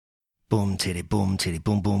Boom titty boom titty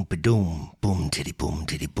boom boom ba doom. Boom titty boom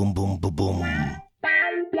boom ba boom.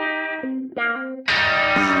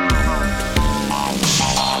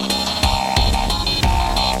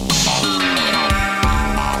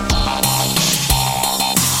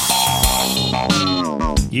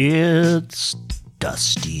 It's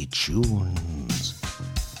Dusty Tunes.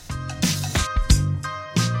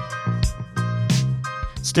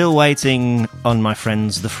 Still waiting on my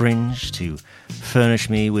friends The Fringe to furnish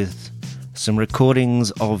me with some recordings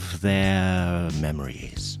of their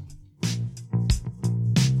memories.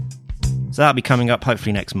 So that'll be coming up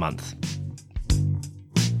hopefully next month.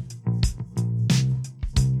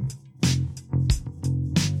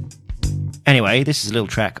 Anyway, this is a little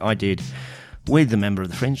track I did with a member of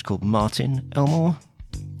The Fringe called Martin Elmore.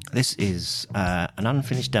 This is an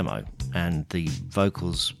unfinished demo, and the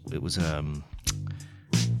vocals, it was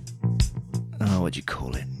what do you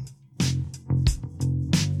call it?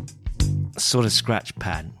 A sort of scratch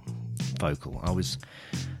pad vocal. I was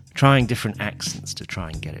trying different accents to try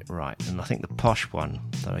and get it right, and I think the posh one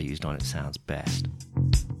that I used on it sounds best.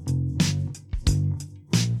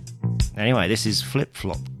 Anyway, this is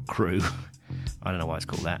Flip0 Crew. I don't know why it's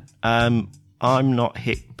called that. I'm Not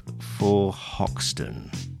Hip for Hoxton,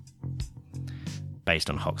 based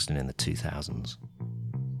on Hoxton in the 2000s.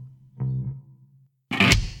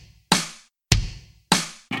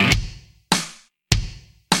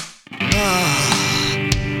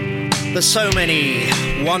 There's so many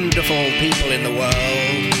wonderful people in the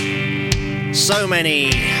world, so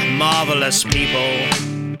many marvellous people,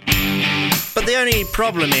 but the only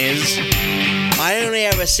problem is I only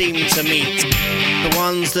ever seem to meet the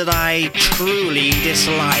ones that I truly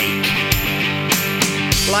dislike.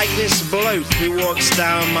 Like this bloke who walks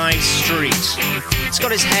down my street. He's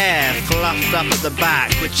got his hair fluffed up at the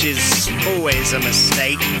back, which is always a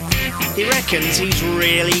mistake. He reckons he's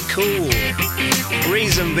really cool.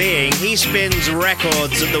 Reason being, he spins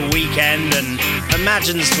records at the weekend and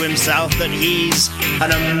imagines to himself that he's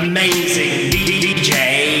an amazing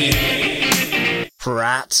DJ.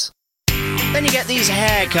 Rat. Then you get these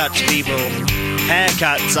haircuts people.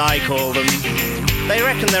 Haircuts, I call them. They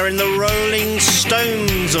reckon they're in the Rolling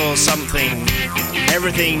Stones or something.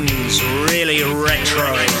 Everything's really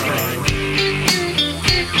retro.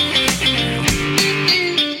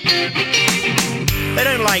 They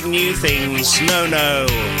don't like new things, no.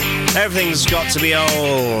 Everything's got to be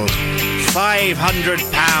old.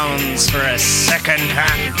 £500 for a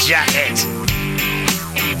second-hand jacket.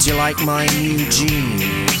 Do you like my new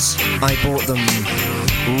jeans? I bought them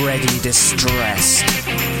ready distressed.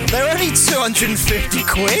 They're only 250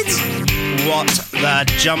 quid? What the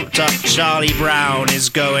jumped-up Charlie Brown is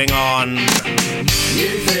going on?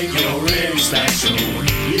 You think you're really special.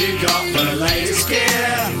 You got the latest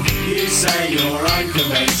gear. You say you're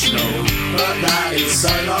unconventional, but that is so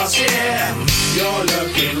last year. You're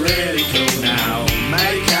looking really cool now.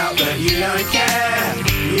 Make out that you don't care.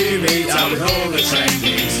 You meet up with all the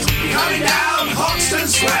trendies. You're coming down, Hoxton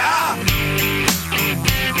sweater.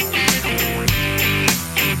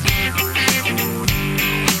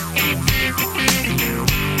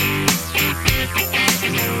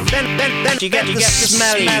 Then you get the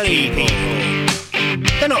smelly people.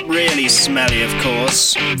 They're not really smelly, of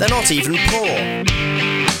course. They're not even poor.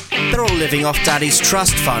 They're all living off Daddy's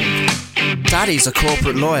trust fund. Daddy's a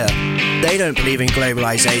corporate lawyer. They don't believe in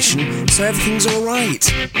globalization, so everything's all right.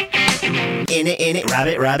 In it,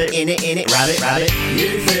 rabbit, in it, rabbit.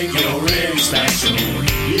 You think you're really special.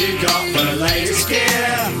 You got the latest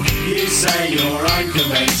gear. You say you're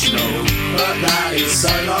unconventional, but that is so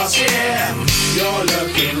last year. You're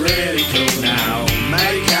looking really cool now.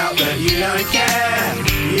 Make out that you don't care.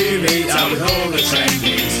 You meet up with all the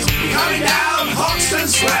trendies. You're coming down, Hoxton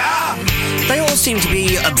sweater. They all seem to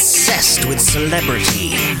be obsessed with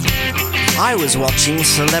celebrity. I was watching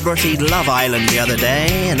Celebrity Love Island the other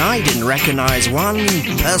day, and I didn't recognise one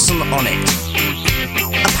person on it.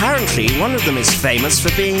 Apparently, one of them is famous for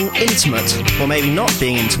being intimate, or maybe not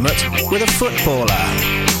being intimate, with a footballer.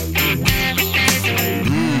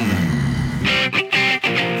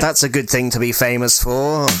 That's a good thing to be famous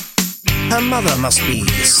for. Her mother must be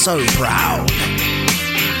so proud.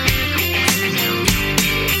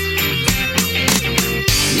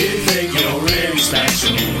 You think you're really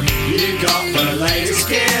special. You got the latest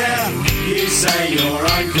gear. You say you're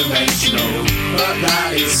unconventional, but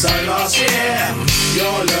that is so last year.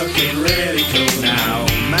 You're looking really cool now.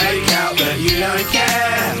 Make out that you don't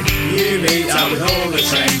care. You meet up with all the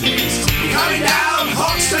trendies. You're coming down,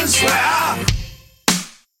 Hoxton sweater.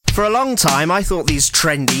 For a long time, I thought these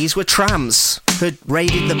trendies were tramps who'd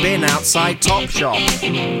raided the bin outside Topshop.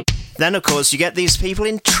 Then, of course, you get these people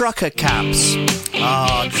in trucker caps.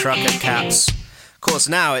 Trucker caps. Of course,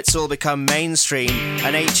 now it's all become mainstream,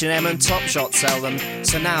 and H&M and Topshop sell them,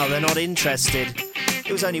 so now they're not interested.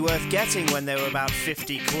 It was only worth getting when they were about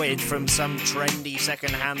 50 quid from some trendy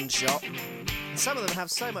second-hand shop. Some of them have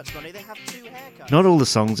so much money they have 2 haircuts. Not all the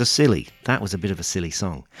songs are silly. That was a bit of a silly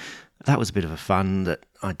song. That was a bit of a fun that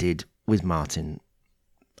I did with Martin.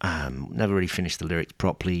 Never really finished the lyrics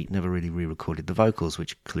properly, never really re-recorded the vocals,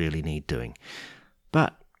 which clearly need doing.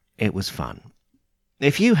 But it was fun.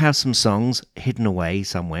 If you have some songs hidden away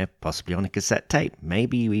somewhere, possibly on a cassette tape,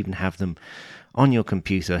 maybe you even have them on your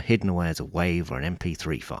computer hidden away as a WAV or an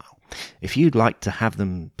MP3 file. If you'd like to have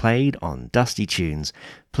them played on Dusty Tunes,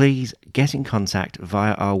 please get in contact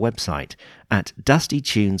via our website at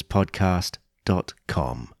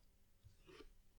dustytunespodcast.com.